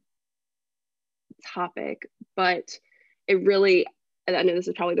another topic. But it really, I know this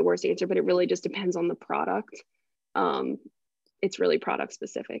is probably the worst answer, but it really just depends on the product. It's really product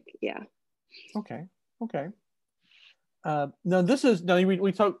specific. Yeah. Okay. Now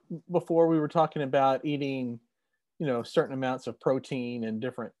we talked before, we were talking about eating, certain amounts of protein and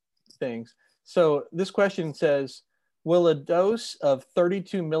different things. So this question says, will a dose of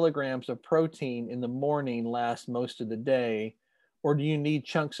 32 milligrams of protein in the morning last most of the day, or do you need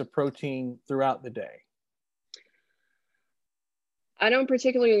chunks of protein throughout the day? I don't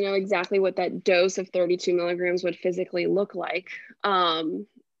particularly know exactly what that dose of 32 milligrams would physically look like.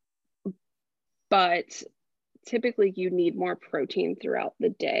 But typically you need more protein throughout the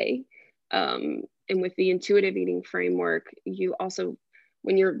day. And with the intuitive eating framework, you also,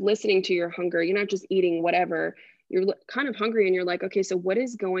 when you're listening to your hunger, you're not just eating whatever, you're kind of hungry and you're like, okay, so what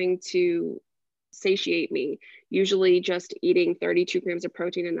is going to satiate me? Usually just eating 32 grams of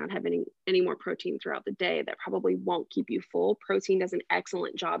protein and not having any more protein throughout the day, that probably won't keep you full. Protein does an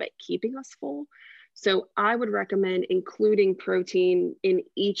excellent job at keeping us full. So I would recommend including protein in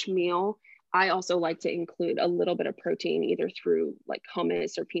each meal I also like to include a little bit of protein either through like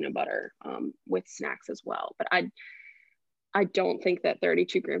hummus or peanut butter with snacks as well. But I don't think that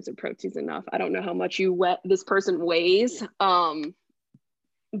 32 grams of protein is enough. I don't know how much this person weighs,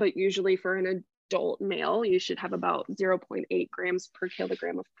 but usually for an adult male, you should have about 0.8 grams per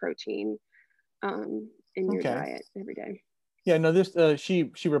kilogram of protein in your diet every day. Yeah, no, this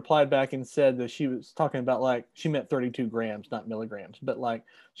she replied back and said that she was talking about, like, she meant 32 grams, not milligrams, but like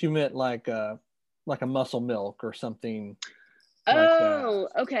she meant like a muscle milk or something like that.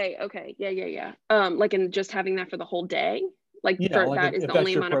 Okay. Yeah. Like in just having that for the whole day, like Yeah, for like that is if the that's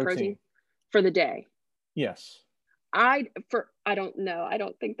only your amount of protein for the day. Yes. I don't know. I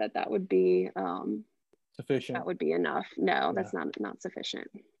don't think that would be Sufficient. that would be enough. No, that's not sufficient.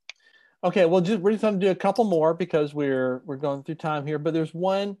 Okay, well, we're just going to do a couple more because we're going through time here. But there's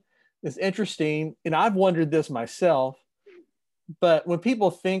one that's interesting, and I've wondered this myself. But when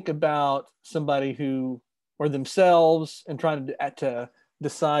people think about somebody who, or themselves, and trying to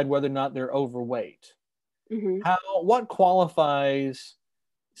decide whether or not they're overweight, what qualifies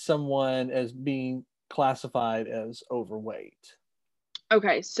someone as being classified as overweight?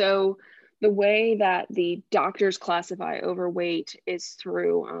 Okay, so the way that the doctors classify overweight is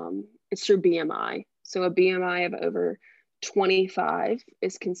through BMI. So a BMI of over 25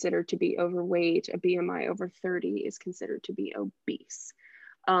 is considered to be overweight. A BMI over 30 is considered to be obese.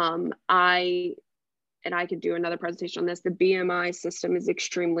 I could do another presentation on this. The BMI system is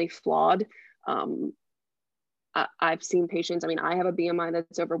extremely flawed. I've seen patients, I have a BMI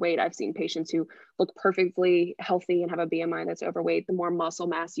that's overweight. I've seen patients who look perfectly healthy and have a BMI that's overweight. The more muscle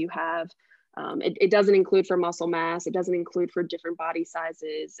mass you have, it doesn't include for muscle mass. It doesn't include for different body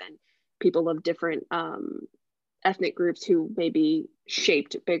sizes and people of different ethnic groups who may be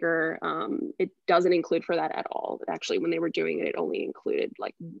shaped bigger. It doesn't include for that at all. Actually, when they were doing it, it only included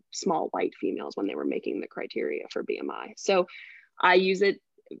like small white females when they were making the criteria for BMI. So I use it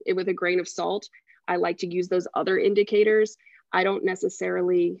with a grain of salt. I like to use those other indicators. I don't want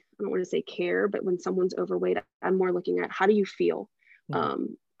to say care, but when someone's overweight, I'm more looking at how do you feel?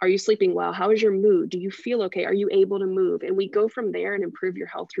 Are you sleeping well? How is your mood? Do you feel okay? Are you able to move? And we go from there and improve your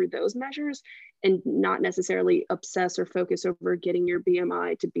health through those measures and not necessarily obsess or focus over getting your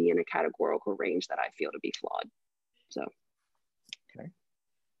BMI to be in a categorical range that I feel to be flawed. So.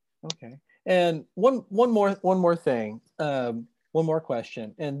 Okay. And one more thing, one more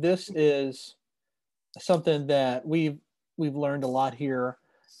question. And this is something that we've learned a lot here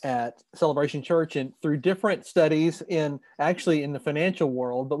at Celebration Church and through different studies in the financial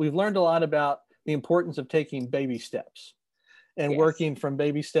world, but we've learned a lot about the importance of taking baby steps and working from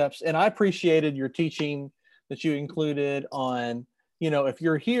baby steps. And I appreciated your teaching that you included on, if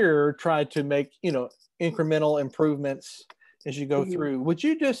you're here, try to make, incremental improvements as you go through. Would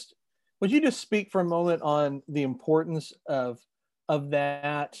you just speak for a moment on the importance of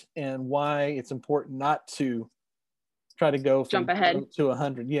that and why it's important not to try to go from jump ahead to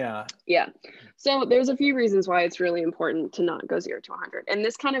 100? Yeah. So there's a few reasons why it's really important to not go 0 to 100, and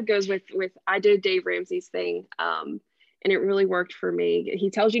this kind of goes with I did Dave Ramsey's thing, and it really worked for me. He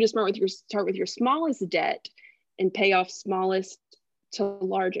tells you to start with your smallest debt and pay off smallest to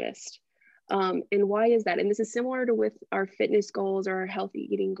largest. And why is that? And this is similar to with our fitness goals or our healthy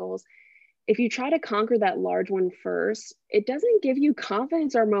eating goals. If you try to conquer that large one first, it doesn't give you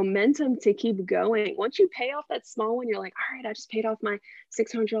confidence or momentum to keep going. Once you pay off that small one, you're like, all right, I just paid off my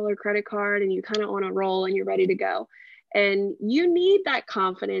 $600 credit card, and you kind of on a roll and you're ready to go. And you need that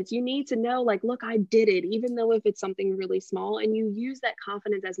confidence. You need to know, like, look, I did it, even though if it's something really small, and you use that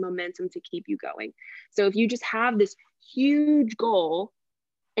confidence as momentum to keep you going. So if you just have this huge goal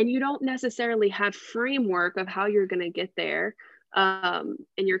and you don't necessarily have framework of how you're going to get there, and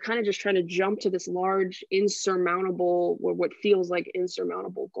you're kind of just trying to jump to this large, insurmountable, or what feels like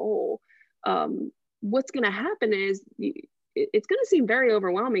insurmountable goal, what's going to happen is it's going to seem very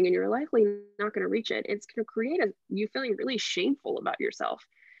overwhelming, and you're likely not going to reach it. It's going to create you feeling really shameful about yourself.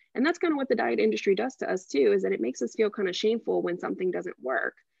 And that's kind of what the diet industry does to us too, is that it makes us feel kind of shameful when something doesn't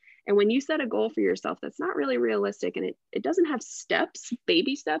work. And when you set a goal for yourself that's not really realistic, and it doesn't have steps,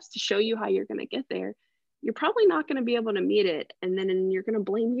 baby steps to show you how you're going to get there, you're probably not going to be able to meet it. And then you're going to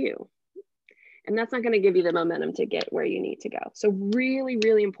blame you. And that's not going to give you the momentum to get where you need to go. So really,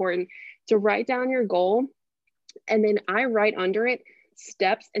 really important to write down your goal. And then I write under it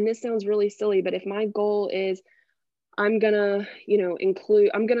steps. And this sounds really silly, but if my goal is, I'm going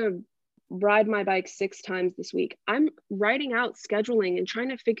to ride my bike 6 times this week, I'm writing out scheduling and trying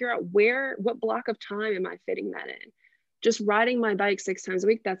to figure out what block of time am I fitting that in? just riding my bike 6 times a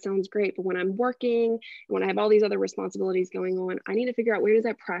week, that sounds great. But when I'm working, when I have all these other responsibilities going on, I need to figure out where does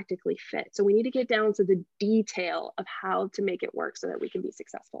that practically fit. So we need to get down to the detail of how to make it work so that we can be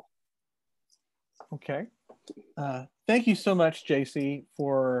successful. Okay. Thank you so much, Jacey,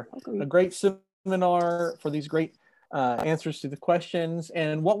 for Welcome. a great seminar, for these great answers to the questions.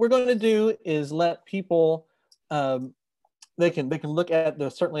 And what we're going to do is let people, they can look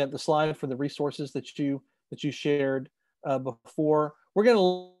at certainly at the slide for the resources that you shared before. We're going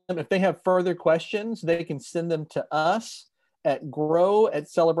to, if they have further questions, they can send them to us at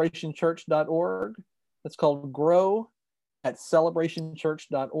grow@celebrationchurch.org. That's called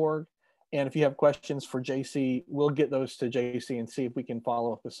grow@celebrationchurch.org. And if you have questions for Jacey, we'll get those to Jacey and see if we can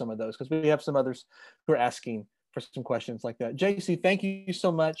follow up with some of those, because we have some others who are asking for some questions like that. Jacey, thank you so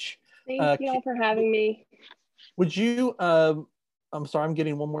much. Thank you all for having me. Would you, I'm sorry, I'm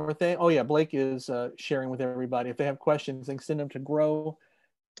getting one more thing. Oh yeah, Blake is sharing with everybody. If they have questions, they can send them to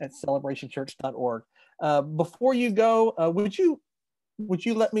grow@celebrationchurch.org. Before you go, would you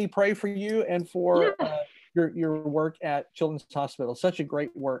let me pray for you and for your work at Children's Hospital? Such a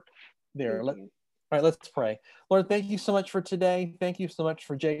great work there. All right, let's pray. Lord, thank you so much for today. Thank you so much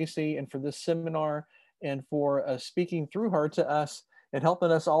for Jacey and for this seminar and for speaking through her to us and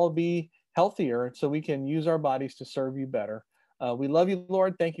helping us all be healthier so we can use our bodies to serve you better. We love you,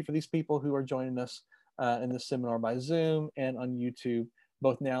 Lord. Thank you for these people who are joining us in this seminar by Zoom and on YouTube,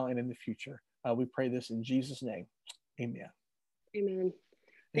 both now and in the future. We pray this in Jesus' name. Amen. Amen.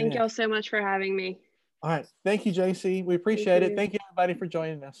 Thank y'all so much for having me. All right. Thank you, Jacey. We appreciate it. Thank you, everybody, for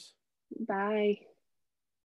joining us. Bye.